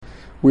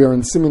We are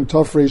in Siman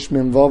Tov Reish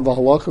Mem Vav, the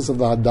halachas of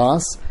the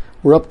Hadas.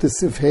 We're up to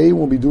Sif Hey, and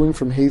we'll be doing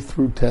from Hey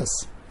through Tes.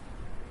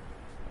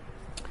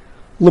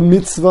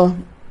 Mitzvah,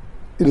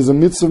 it is a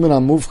mitzvah min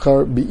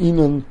hamuvchar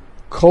bi'inan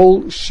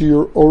kol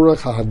shir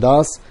orach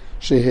hadas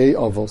shehei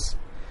avos,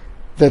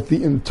 that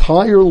the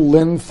entire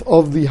length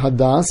of the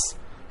hadas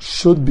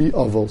should be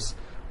avos,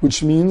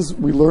 which means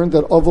we learned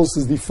that avos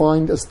is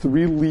defined as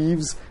three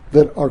leaves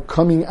that are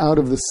coming out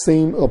of the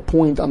same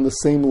point on the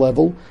same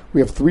level.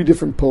 We have three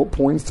different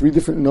points, three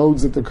different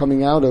nodes that they're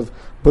coming out of,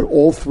 but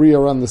all three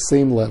are on the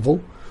same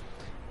level.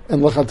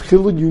 And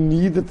l'chatchila, you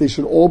need that they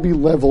should all be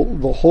level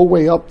the whole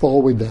way up, the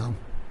whole way down.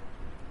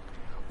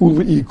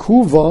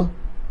 Uli'ikuva,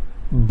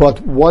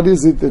 but what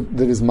is it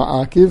that is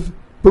ma'akiv?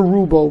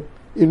 Berubo,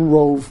 in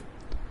rove.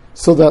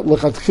 So that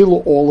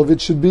l'chatchila all of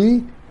it should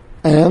be,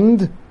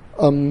 and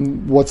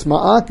what's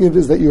ma'akiv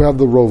is that you have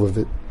the rove of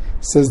it.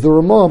 Says the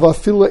Ramah,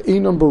 v'afila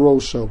einam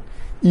barosho,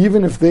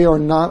 even if they are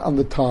not on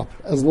the top,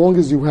 as long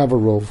as you have a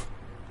rove.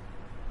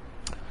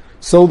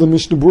 So the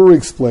Mishnah Berurah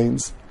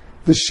explains,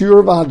 the shir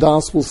of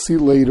Hadas we'll see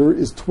later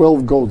is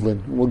 12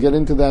 godlin. We'll get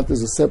into that.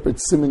 There's a separate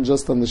siman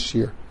just on the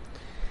shir.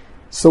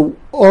 So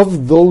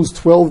of those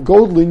 12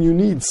 godlin, you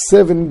need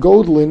 7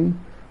 godlin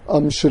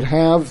should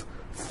have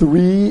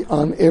 3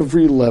 on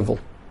every level.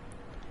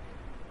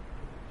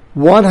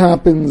 What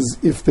happens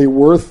if they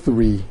were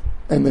 3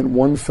 and then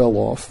 1 fell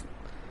off?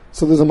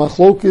 So there's a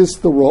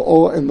machlokis, the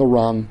Ra'ah and the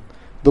Ran.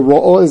 The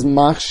Ra'ah is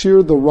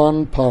machshir, the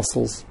Ran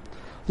pasels.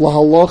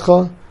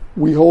 Lahalacha,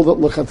 we hold that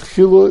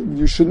lechatchila,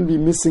 you shouldn't be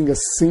missing a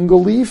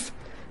single leaf.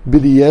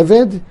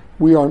 B'di'eved,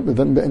 we are, and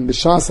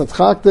b'shas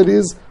hatchak, that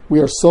is, we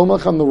are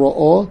somach on the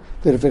Ra'ah,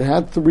 that if it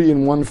had 3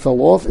 and 1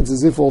 fell off, it's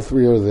as if all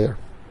 3 are there.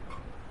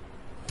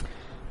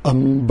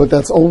 But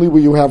that's only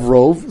where you have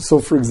rove. So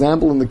for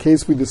example, in the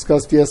case we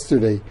discussed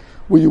yesterday,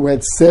 where you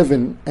had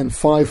 7 and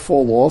 5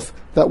 fall off,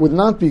 that would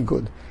not be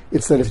good.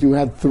 It's that if you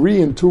had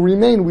 3 and 2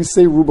 remain, we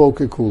say rubo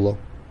kekulo.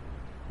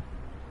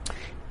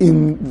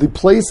 In the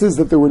places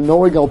that there were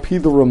noeg al pi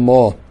the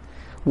Ramah,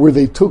 where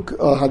they took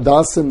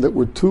hadassim that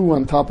were 2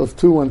 on top of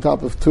 2 on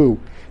top of 2,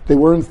 they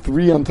weren't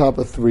 3 on top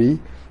of 3.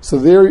 So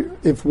there,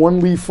 if one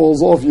leaf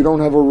falls off, you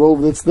don't have a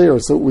rove that's there,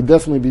 so it would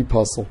definitely be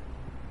puzzle.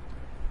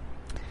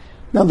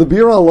 Now the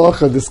Bir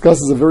Halacha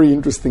discusses a very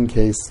interesting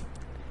case.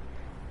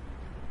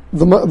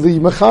 The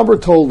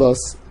Mechaber told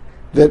us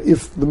that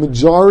if the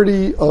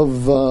majority of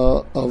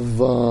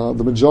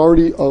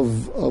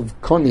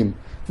konim,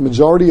 the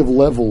majority of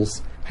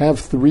levels have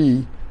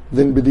 3,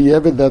 then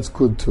b'di'eved that's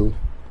good too.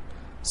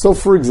 So,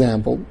 for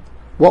example,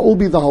 what will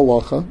be the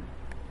halacha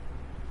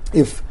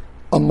if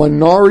a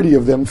minority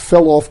of them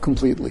fell off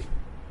completely?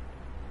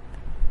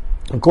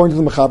 According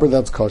to the Mechaber,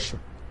 that's kosher.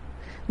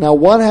 Now,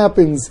 what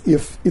happens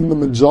if in the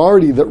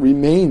majority that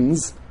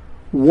remains,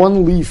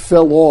 1 leaf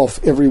fell off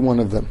every one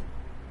of them?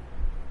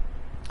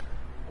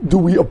 Do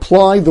we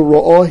apply the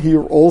Ra'ah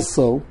here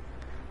also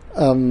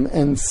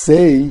and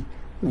say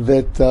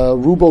that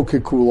rubo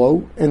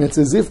kekulo, and it's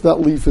as if that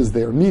leaf is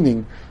there?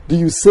 Meaning, do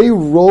you say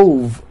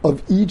rove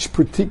of each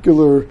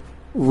particular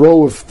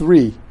row of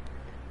 3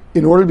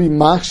 in order to be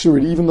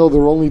machshir, even though there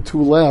are only 2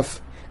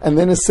 left, and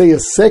then say a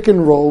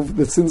second rove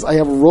that since I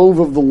have a rove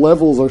of the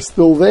levels are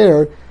still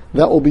there,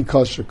 that will be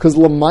kosher? Because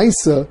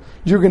lamaisa,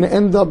 you're going to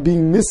end up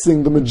being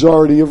missing the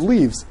majority of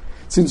leaves.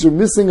 Since you're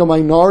missing a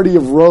minority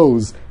of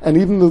rows, and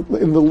even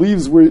in the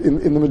leaves,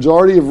 in the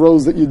majority of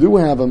rows that you do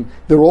have them,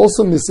 they're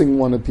also missing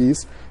 1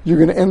 apiece, you're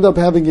going to end up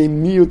having a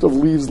miyut of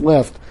leaves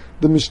left.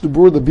 The Mishnah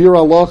Berurah, the Bir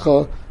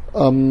Halacha,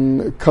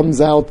 comes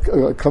out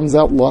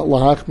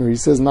lahachmir. He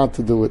says not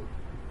to do it.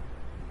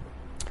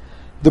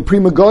 The Pri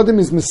Megadim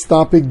is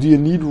mistapik. Do you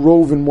need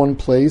rove in one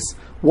place?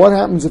 What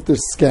happens if they're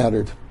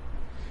scattered?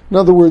 In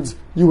other words,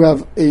 you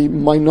have a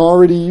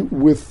minority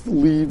with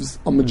leaves,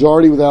 a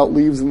majority without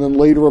leaves, and then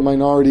later a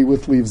minority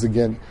with leaves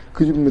again.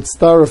 Could you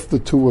mitzaref the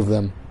 2 of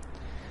them?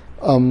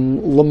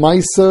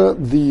 Lamaisa,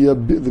 the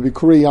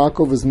Bikurei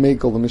Yaakov is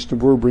mekel. The Mishnah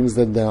Berurah brings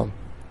that down.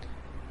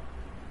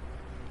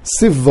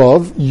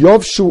 Sivav,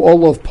 yovshu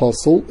olav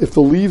puzzle. If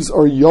the leaves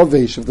are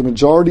yavesh, if the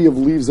majority of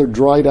leaves are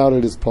dried out,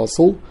 it is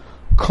puzzle.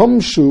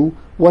 Kamshu,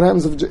 what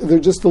happens if they're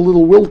just a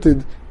little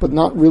wilted, but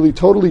not really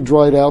totally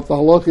dried out? The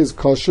halach is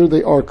kosher,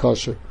 they are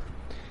kosher.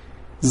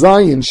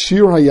 Zayin,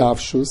 shir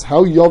hayavshus,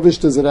 how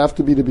yavish does it have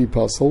to be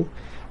puzzle?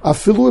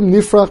 Afilu im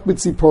nifrach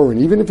b'tziporin,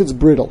 even if it's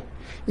brittle.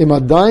 Im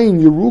adayin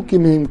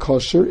yerukim him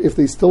kosher, if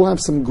they still have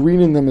some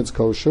green in them, it's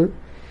kosher.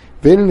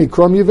 Ve'en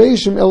ikram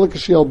yaveshim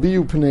elakashi al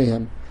biyu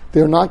pneihem.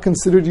 They are not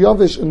considered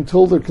yavish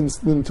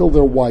until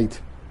they're white.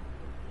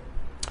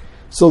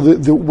 So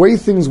the way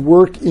things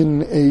work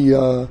in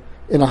a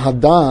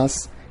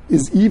hadas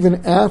is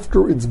even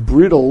after it's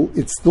brittle,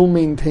 it still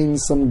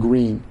maintains some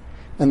green.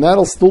 And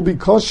that'll still be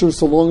kosher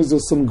so long as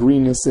there's some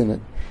greenness in it.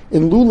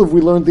 In lulav,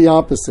 we learned the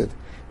opposite.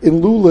 In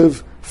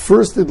lulav,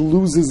 first it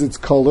loses its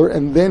color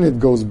and then it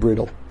goes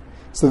brittle.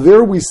 So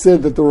there we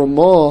said that the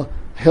Ramah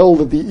held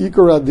that the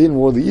Ikar Adin,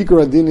 or the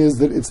Ikar Adin is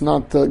that it's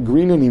not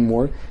green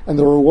anymore, and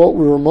the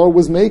Ramah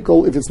was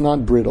mekel if it's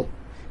not brittle.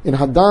 In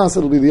Hadas,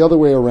 it'll be the other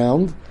way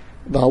around.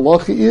 The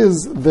halacha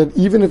is that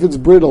even if it's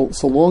brittle,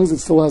 so long as it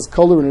still has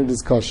color in it,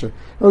 is kosher.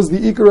 Whereas the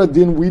ikar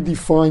adin, we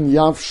define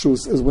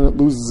yavshus as when it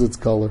loses its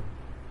color.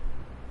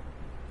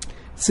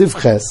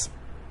 Siv ches.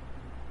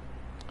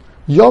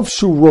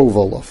 Yavshu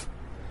rovalov.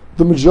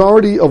 The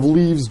majority of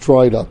leaves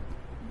dried up.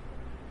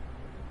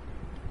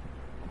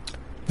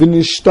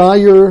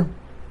 V'nishtayer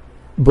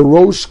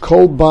barosh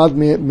kol bad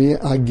me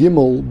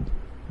agimel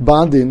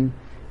badin,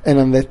 and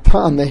on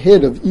the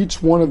head of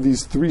each one of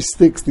these three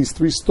sticks, these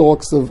three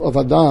stalks of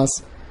hadas,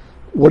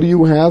 what do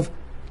you have?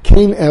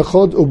 Kain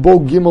echad ubo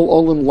gimel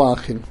olin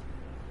lachin.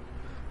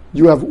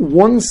 You have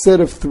one set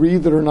of three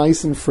that are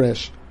nice and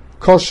fresh,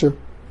 kosher.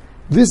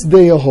 This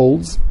daya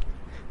holds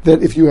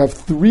that if you have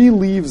three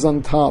leaves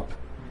on top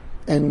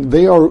and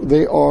they are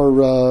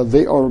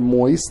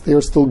moist, they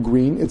are still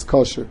green, it's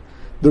kosher.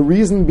 The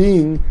reason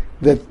being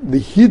that the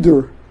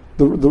hider,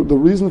 the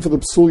reason for the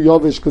psul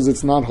yavish, because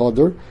it's not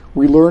hadar,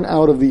 we learn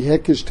out of the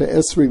hekish to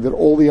esrig that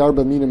all the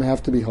arba minim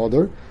have to be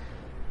hadar.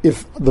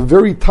 If the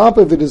very top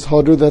of it is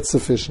hadar, that's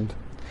sufficient.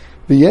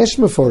 V'yesh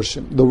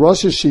mefarshim, the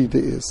Rosh Shita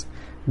is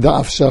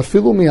da'af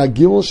shafilu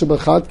mi'agimel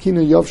shebachat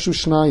kina yavshu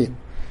shnayim.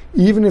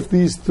 Even if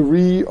these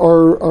three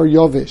are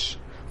yavish,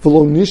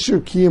 v'lo nishur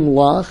kiyim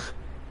lach,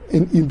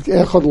 in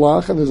echad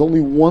lach, and there's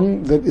only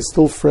one that is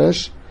still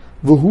fresh,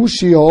 v'hu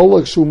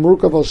shi'olach shu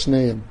murkav al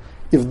shneim.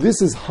 If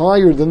this is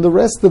higher than the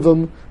rest of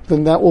them,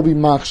 then that will be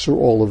machshir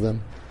all of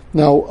them.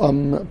 Now,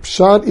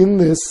 pshat in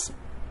this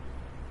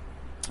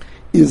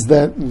is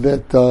that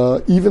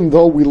even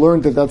though we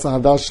learned that that's a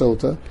hadas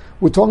shota,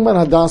 we're talking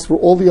about hadas where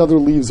all the other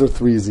leaves are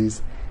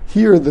threesies.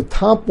 Here, the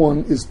top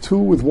one is two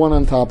with one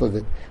on top of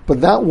it.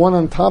 But that one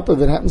on top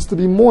of it happens to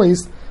be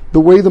moist. The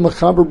way the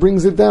mechaber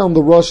brings it down,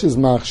 the rush is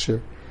machshir.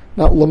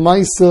 Now,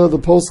 lamaisa, the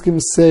poskim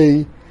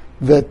say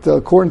that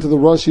according to the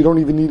rush, you don't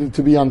even need it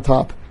to be on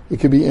top. It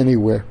could be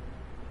anywhere.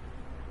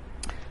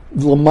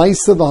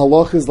 Lamaisa, the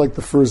halach is like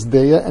the first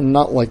daya and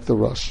not like the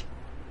rush.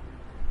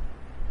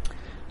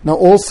 Now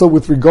also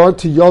with regard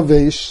to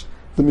yavesh,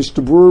 the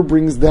Mishnah Berurah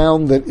brings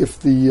down that if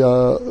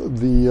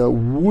the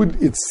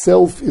wood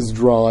itself is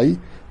dry,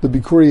 the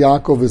Bikur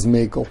Yaakov is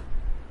mekel.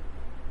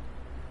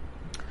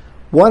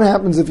 What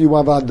happens if you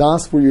have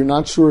hadas where you're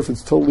not sure if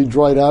it's totally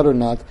dried out or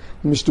not?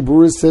 The Mishnah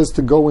Berurah says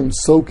to go and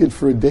soak it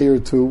for a day or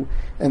two,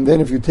 and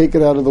then if you take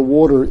it out of the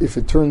water, if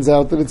it turns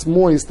out that it's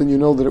moist, then you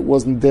know that it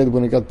wasn't dead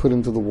when it got put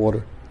into the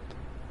water.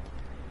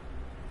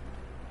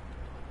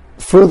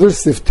 Further,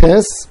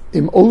 siftes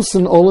im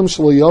osen olam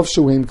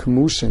shaloyavshuim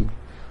kamushin.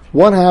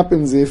 What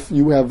happens if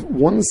you have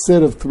one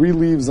set of three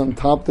leaves on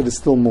top that is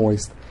still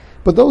moist,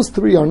 but those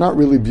three are not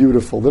really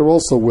beautiful? They're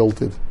also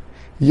wilted.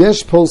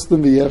 Yesh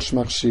postim v'yesh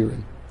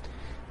machshirin.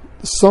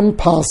 Some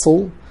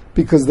passel,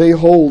 because they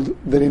hold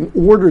that in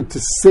order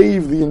to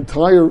save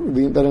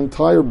that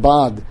entire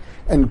bad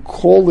and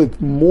call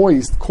it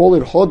moist, call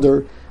it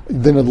hodder,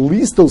 then at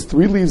least those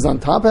three leaves on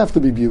top have to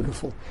be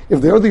beautiful.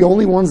 If they're the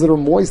only ones that are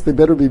moist, they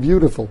better be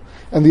beautiful.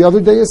 And the other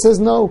day it says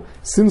no,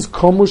 since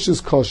komush is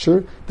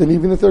kosher, then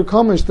even if they're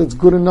komush, that's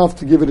good enough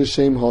to give it a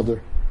shem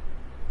hodder.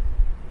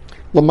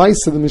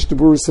 Lamaisa, the Mishnah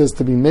Berurah says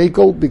to be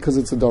mekel because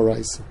it's a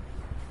daraisa.